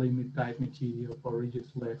or polyimide type material for rigid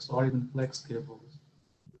flex or even flex cables.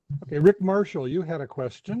 Okay, Rick Marshall, you had a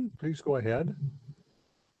question. Please go ahead.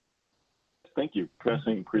 Thank you.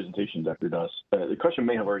 Fascinating presentation, Dr. Das. The question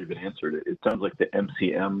may have already been answered. It sounds like the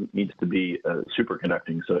MCM needs to be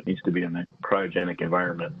superconducting, so it needs to be in a cryogenic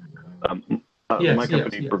environment. My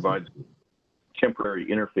company provides temporary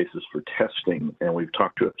interfaces for testing, and we've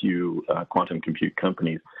talked to a few quantum compute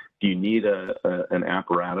companies. Do you need an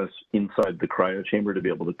apparatus inside the cryo chamber to be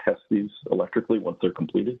able to test these electrically once they're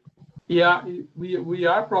completed? Yeah, we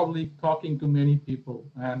are probably talking to many people,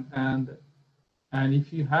 and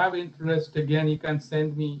if you have interest, again, you can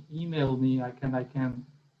email me. I can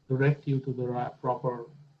direct you to the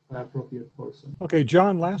appropriate person. Okay,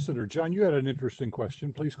 John Lasseter. John, you had an interesting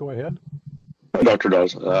question. Please go ahead. Dr.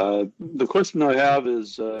 Das, the question I have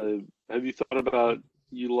is, have you thought about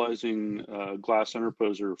utilizing glass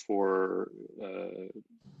interposer for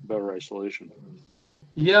better isolation?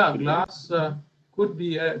 Yeah, glass could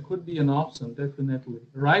be an option, definitely.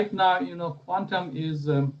 Right now, quantum is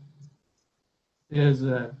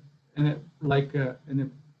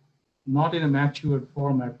not in a matured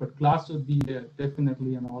format, but glass would be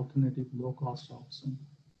definitely an alternative low-cost option.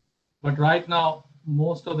 But right now,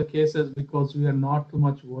 most of the cases, because we are not too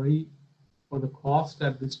much worried for the cost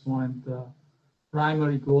at this point, the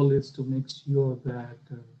primary goal is to make sure that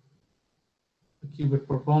the qubit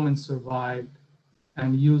performance survived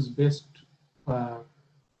and use best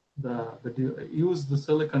use the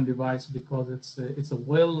silicon device because it's a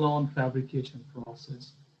well-known fabrication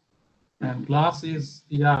process. And glass is,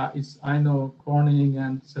 yeah, I know Corning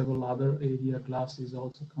and several other area glass is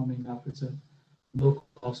also coming up. It's a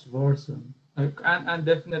low-cost version, and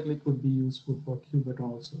definitely could be useful for qubit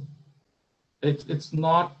also. It's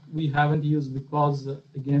not, we haven't used because,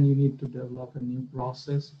 again, you need to develop a new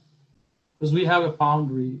process. Because we have a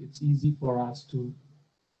foundry, it's easy for us to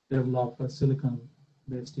develop a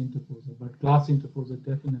silicon-based interposer, but glass interposer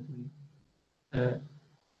definitely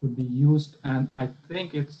could be used, and I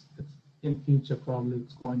think it's in future probably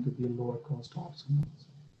it's going to be a lower cost option.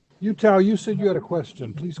 Yutao, you said you had a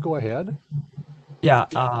question. Please go ahead. Yeah,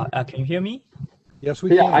 can you hear me? Yes, we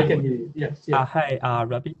can. Yeah, I can hear you. Yes. Yeah. Hi,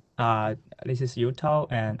 Ravi. This is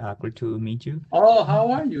Yutao, and great to meet you. Oh,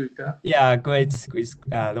 how are you, Yutao? Yeah, great.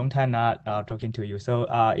 Long time not talking to you. So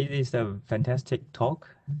it is a fantastic talk.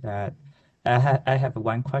 That I have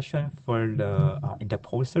one question for the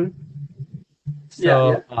interposer.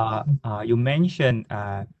 So you mentioned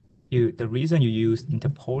the reason you use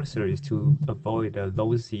interposer is to avoid the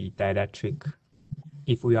lossy dielectric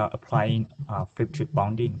if we are applying flip chip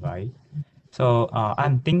bonding, right? So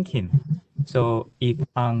I'm thinking, so if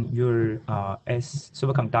on your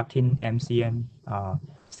superconducting MCM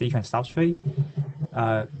silicon substrate,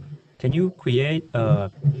 can you create a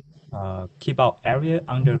keep out area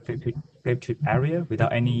under flip chip area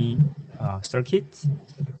without any circuits?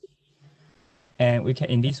 And we can,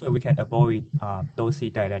 in this way, we can avoid lossy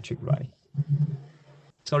dielectric, right?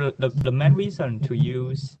 So the main reason to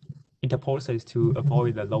use interposer is to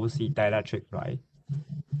avoid the lossy dielectric, right?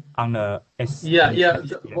 On the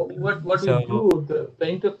what we do, the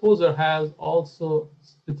interposer has also,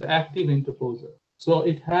 it's active interposer, so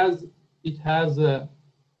it has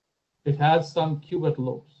some qubit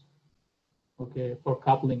loops, okay, for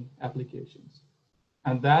coupling applications,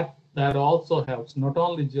 and that also helps not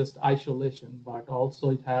only just isolation, but also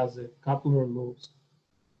it has a coupler loops,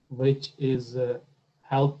 which is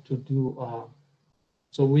help to do.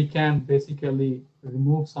 So we can basically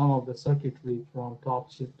remove some of the circuitry from top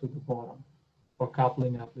chip to the bottom for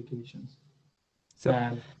coupling applications. So,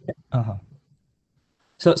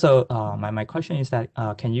 my question is that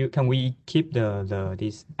can we keep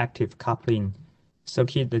this active coupling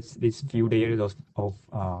circuit, this few layers of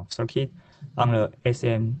circuit on the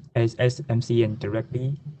SMCN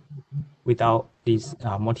directly without this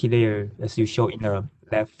multi-layer as you show in the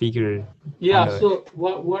left figure? Yeah, so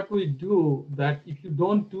what we do, that if you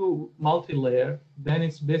don't do multi-layer, then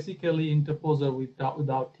it's basically interposer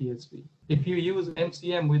without TSV. If you use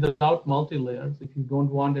MCM without multi-layers, if you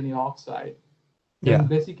don't want any oxide, then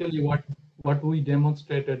basically what we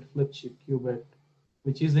demonstrated flip chip qubit,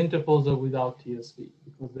 which is interposer without TSV,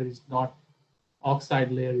 because there is not,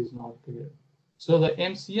 oxide layer is not there. So the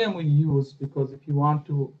MCM we use, because if you want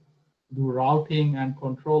to do routing and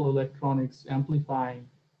control electronics, amplifying,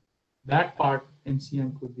 that part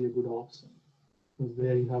MCM could be a good option, because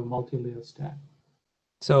there you have multi-layer stack.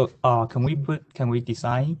 So can we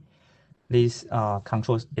design these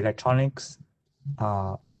control electronics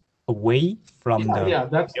away from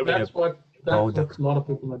that's what a lot of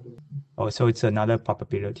people are doing. Oh, so it's another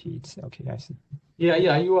probability. It's okay, I see.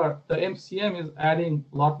 Yeah, you are. The MCM is adding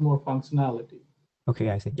a lot more functionality. Okay,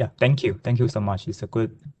 I see. Yeah, thank you so much. It's a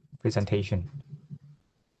good presentation.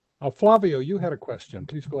 Flavio, you had a question.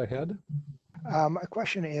 Please go ahead. My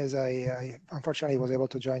question is, I unfortunately was able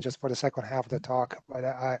to join just for the second half of the talk, but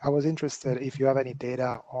I was interested if you have any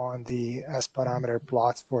data on the S-parameter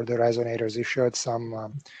plots for the resonators. You showed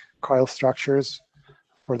some coil structures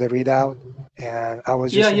for the readout, and I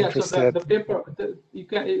was just interested. So the paper,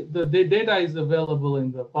 the data is available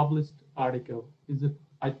in the published article. Is it?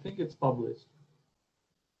 I think it's published.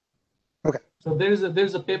 Okay. So there's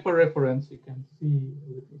a paper reference. You can see.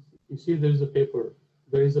 You see, there's a paper.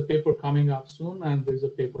 There is a paper coming up soon, and there's a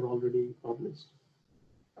paper already published.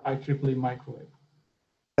 IEEE microwave.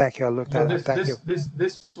 Thank you. I'll look at it. Thank you.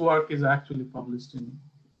 This work is actually published in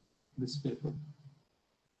this paper.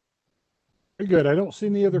 Very good. I don't see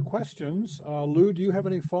any other questions. Lou, do you have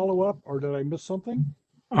any follow-up, or did I miss something?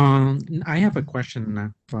 I have a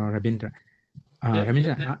question for Rabindra.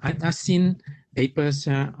 Rabindra, I've seen papers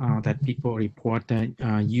that people report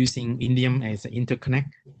using indium as an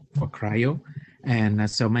interconnect for cryo. And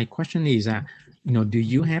so my question is, do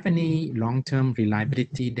you have any long-term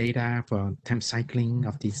reliability data for time cycling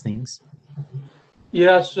of these things?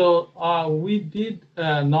 Yeah, so we did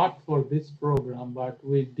not for this program, but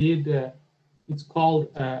we did. It's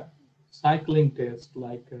called a cycling test,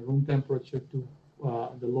 like room temperature to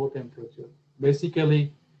the low temperature.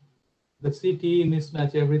 Basically, the CTE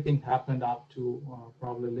mismatch, everything happened up to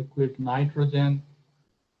probably liquid nitrogen,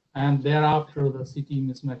 and thereafter the CTE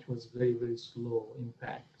mismatch was very, very slow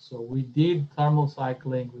impact. So we did thermal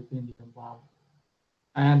cycling with indium bomb,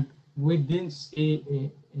 and we didn't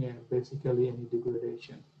see basically any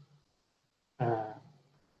degradation.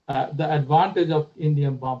 The advantage of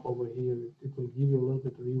indium bump over here, it will give you a little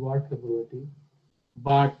bit of reworkability,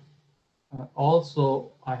 but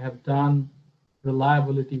also I have done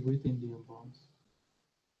reliability with indium bombs,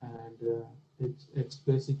 and it's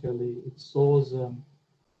basically, it shows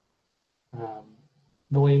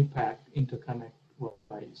no impact interconnect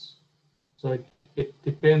wise. So it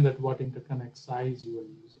depends on what interconnect size you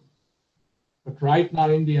are using. But right now,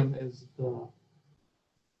 indium is the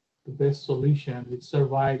best solution. It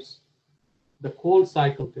survives the cold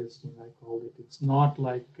cycle testing, I call it. It's not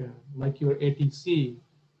like your ATC.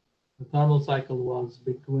 The thermal cycle was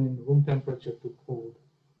between room temperature to cold.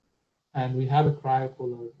 And we have a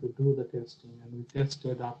cryocooler to do the testing, and we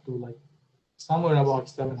tested up to like somewhere about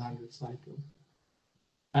 700 cycles.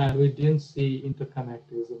 And we didn't see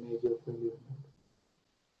interconnect as a major failure.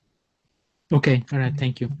 Okay, all right,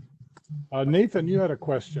 thank you. Nathan, you had a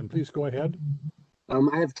question. Please go ahead.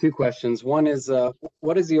 I have two questions. One is,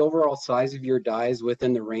 what is the overall size of your dies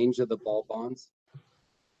within the range of the ball bonds?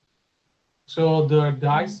 So the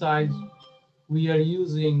die size, we are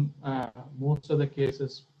using most of the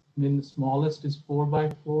cases, I mean, the smallest is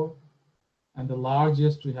 4x4, and the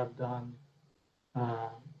largest we have done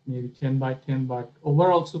maybe 10x10, but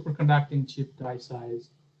overall superconducting chip die size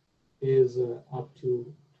is up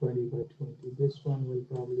to 20x20. This one will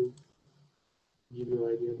probably give you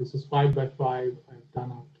an idea. This is 5x5. I've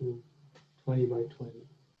done up to 20x20.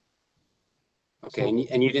 Okay, So,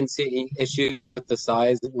 and you didn't see any issue with the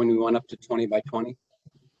size when we went up to 20x20?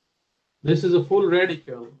 this is a full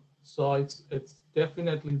radical, so it's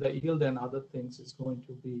definitely the yield and other things is going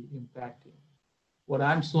to be impacting. What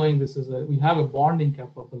I'm showing, this is we have a bonding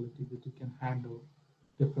capability that you can handle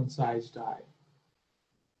different size die.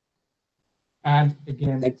 And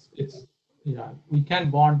again, it's yeah, we can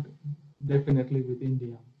bond definitely with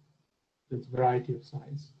indium. There's variety of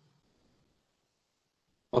size.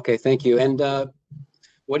 Okay, thank you. And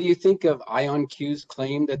what do you think of IonQ's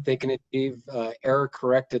claim that they can achieve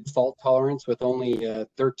error-corrected fault tolerance with only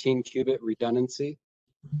 13 qubit redundancy?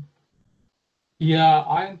 Yeah,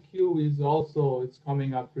 IonQ is also, it's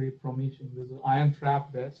coming up pretty promising. There's an ion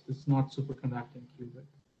trap best. It's not superconducting qubit.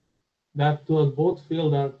 That both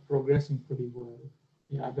fields are progressing pretty well.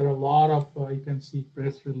 Yeah, there are a lot of, you can see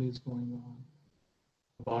press release going on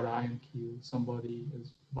about IonQ. Somebody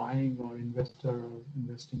is buying or investor or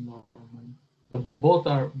investing a lot of money. But both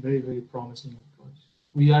are very, very promising approach.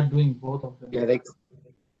 We are doing both of them. Yeah,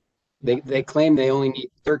 they claim they only need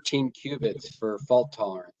 13 qubits for fault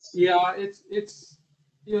tolerance. Yeah, it's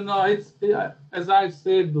you know, it's as I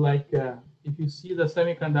said, like if you see the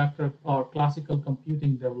semiconductor or classical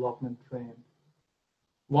computing development trend,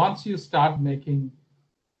 once you start making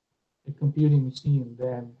a computing machine,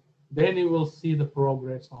 then you will see the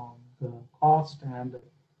progress on the cost and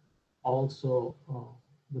also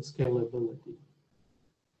the scalability.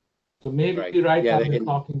 So maybe right now they're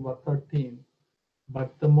talking about 13,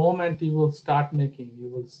 but the moment you will start making, you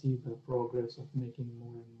will see the progress of making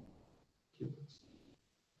more and more qubits.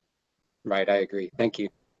 Right, I agree. Thank you.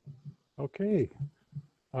 Okay.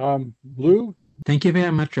 Blue? Thank you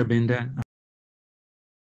very much, Rabinda.